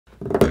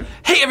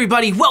Hey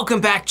everybody, welcome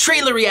back.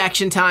 Trailer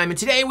reaction time, and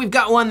today we've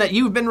got one that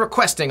you've been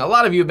requesting. A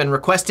lot of you have been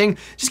requesting.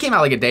 Just came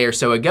out like a day or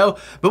so ago,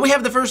 but we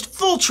have the first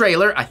full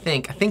trailer, I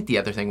think the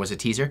other thing was a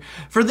teaser,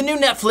 for the new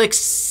Netflix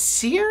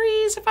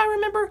series, if I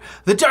remember,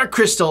 The Dark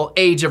Crystal: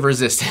 Age of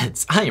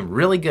Resistance. I am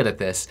really good at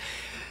this.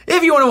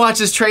 If you want to watch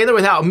this trailer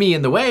without me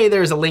in the way,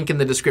 there's a link in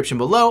the description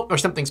below, or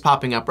something's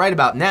popping up right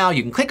about now.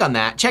 You can click on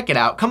that, check it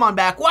out, come on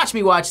back, watch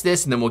me watch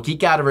this, and then we'll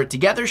geek out over it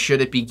together,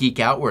 should it be geek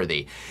out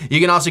worthy.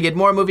 You can also get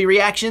more movie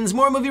reactions,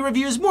 more movie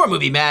reviews, more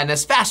movie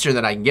madness faster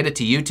than I can get it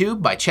to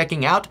YouTube by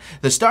checking out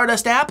the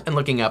Stardust app and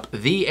looking up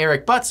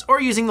TheEricButts,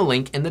 or using the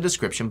link in the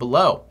description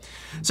below.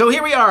 So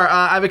here we are.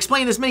 I've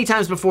explained this many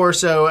times before,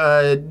 so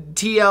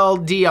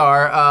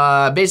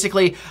TLDR,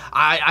 basically,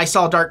 I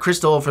saw Dark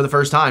Crystal for the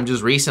first time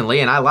just recently,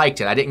 and I liked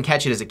it. I didn't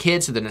catch it as a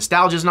kid, so the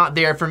nostalgia's not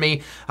there for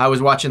me. I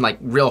was watching like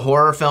real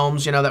horror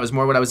films, you know, that was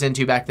more what I was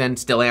into back then,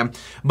 still am.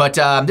 But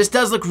this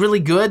does look really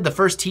good. The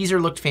first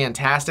teaser looked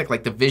fantastic,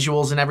 like the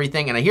visuals and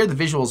everything, and I hear the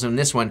visuals in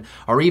this one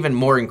are even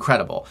more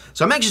incredible.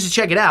 So I'm anxious to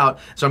check it out,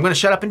 so I'm gonna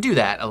shut up and do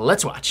that.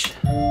 Let's watch.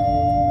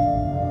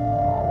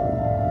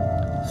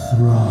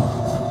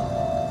 Thra.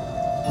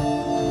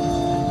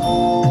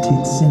 At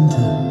its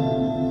center,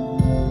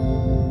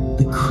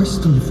 the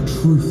crystal of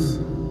truth,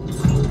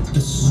 the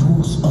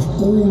source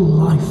of all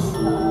life.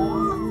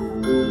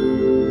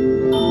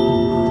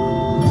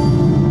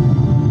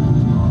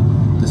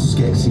 The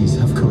Skeksis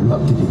have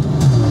corrupted it.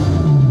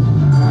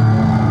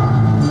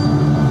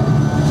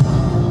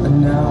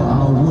 And now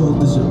our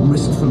world is at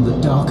risk from the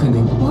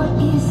darkening. What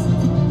is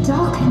the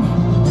darkening?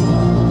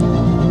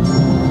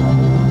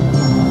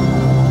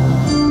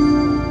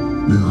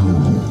 Behold.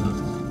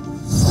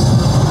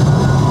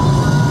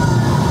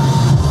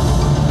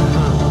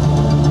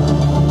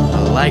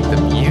 I like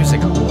the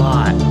music a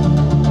lot.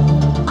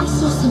 I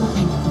saw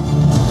something.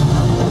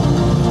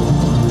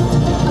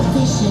 A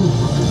vision.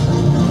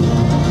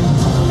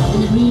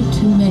 You read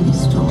too many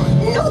stories.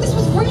 No, this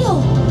was real.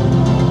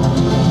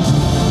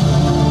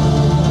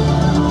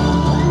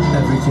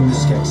 Everything the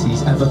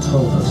Skeksis ever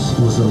told us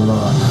was a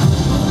lie.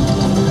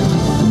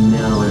 And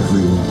now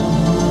everyone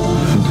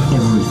and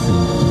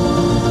everything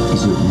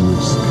is at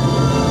risk.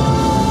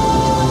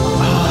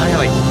 Oh, I got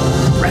like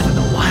Breath of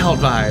the Wild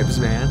vibes,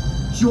 man.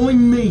 Join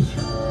me,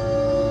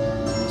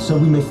 so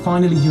we may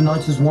finally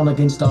unite as one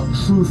against our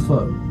true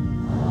foe,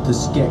 the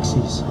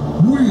Skeksis.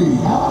 We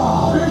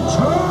are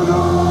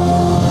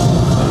eternal!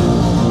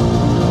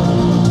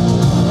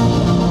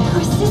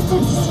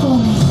 Resistance is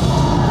forming.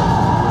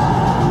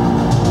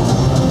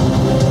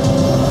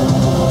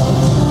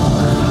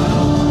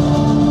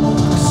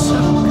 So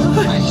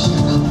good. I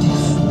should not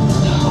this.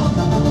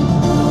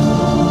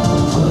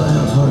 But I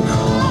have hope.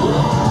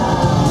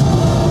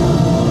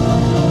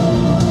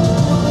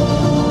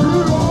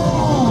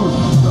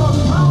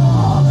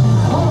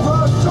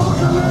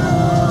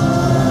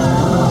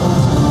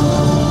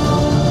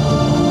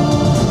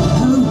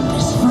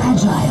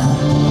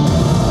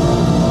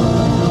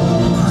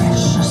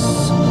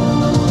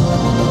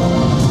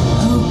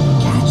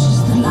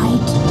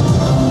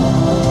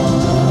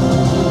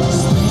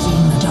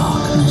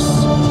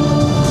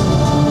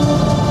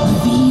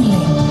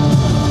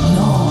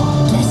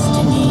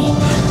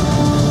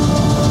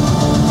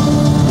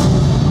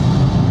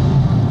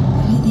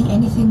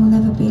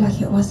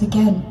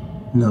 Again.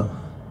 No,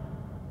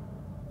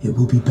 it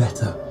will be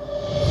better.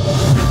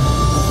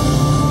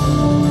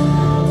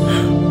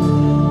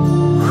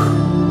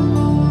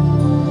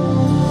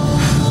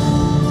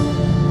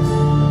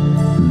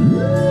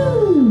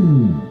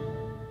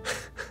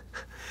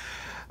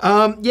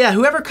 Yeah,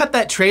 whoever cut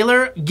that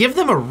trailer, give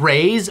them a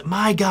raise.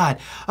 My God.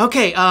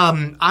 Okay,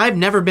 I've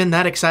never been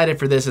that excited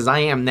for this as I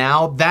am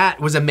now. That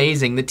was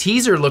amazing. The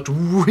teaser looked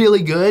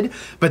really good,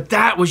 but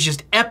that was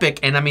just epic.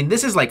 And I mean,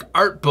 this is like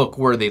art book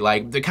worthy,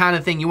 like the kind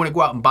of thing you want to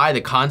go out and buy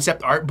the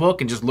concept art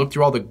book and just look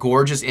through all the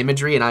gorgeous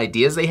imagery and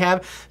ideas they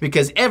have,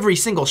 because every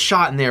single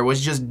shot in there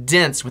was just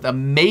dense with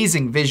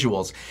amazing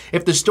visuals.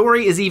 If the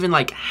story is even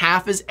like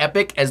half as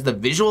epic as the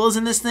visuals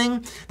in this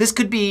thing, this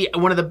could be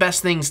one of the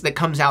best things that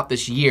comes out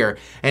this year.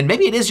 And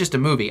maybe it is just a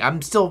movie.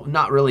 I'm still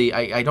not really,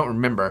 I don't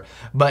remember.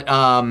 But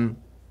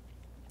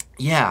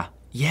yeah,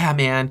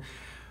 man.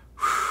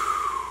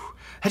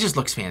 That just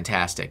looks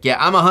fantastic. Yeah,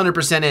 I'm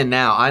 100% in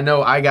now. I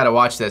know I gotta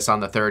watch this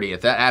on the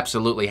 30th. That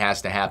absolutely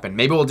has to happen.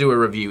 Maybe we'll do a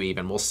review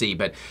even, we'll see.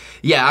 But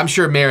yeah, I'm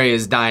sure Mary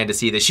is dying to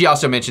see this. She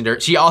also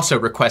mentioned she also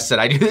requested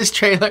I do this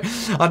trailer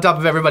on top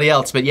of everybody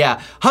else. But yeah,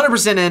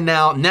 100% in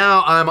now.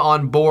 Now I'm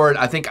on board.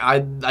 I think I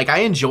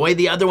enjoy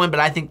the other one,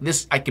 but I think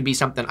this could be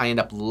something I end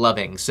up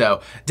loving.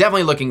 So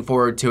definitely looking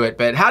forward to it.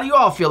 But how do you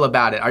all feel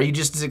about it? Are you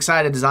just as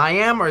excited as I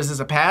am, or is this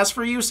a pass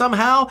for you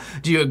somehow?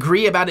 Do you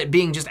agree about it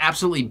being just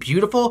absolutely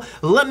beautiful?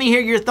 Let me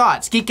hear your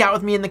thoughts. Geek out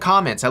with me in the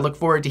comments. I look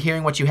forward to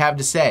hearing what you have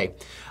to say.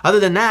 Other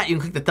than that, you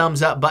can click the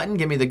thumbs up button,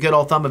 give me the good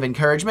old thumb of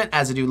encouragement,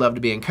 as I do love to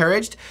be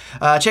encouraged.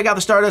 Check out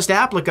the Stardust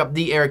app, look up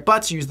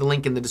TheEricButts, use the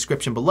link in the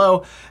description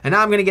below. And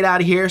now I'm gonna get out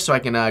of here so I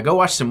can go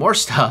watch some more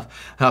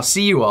stuff. And I'll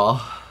see you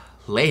all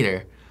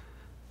later.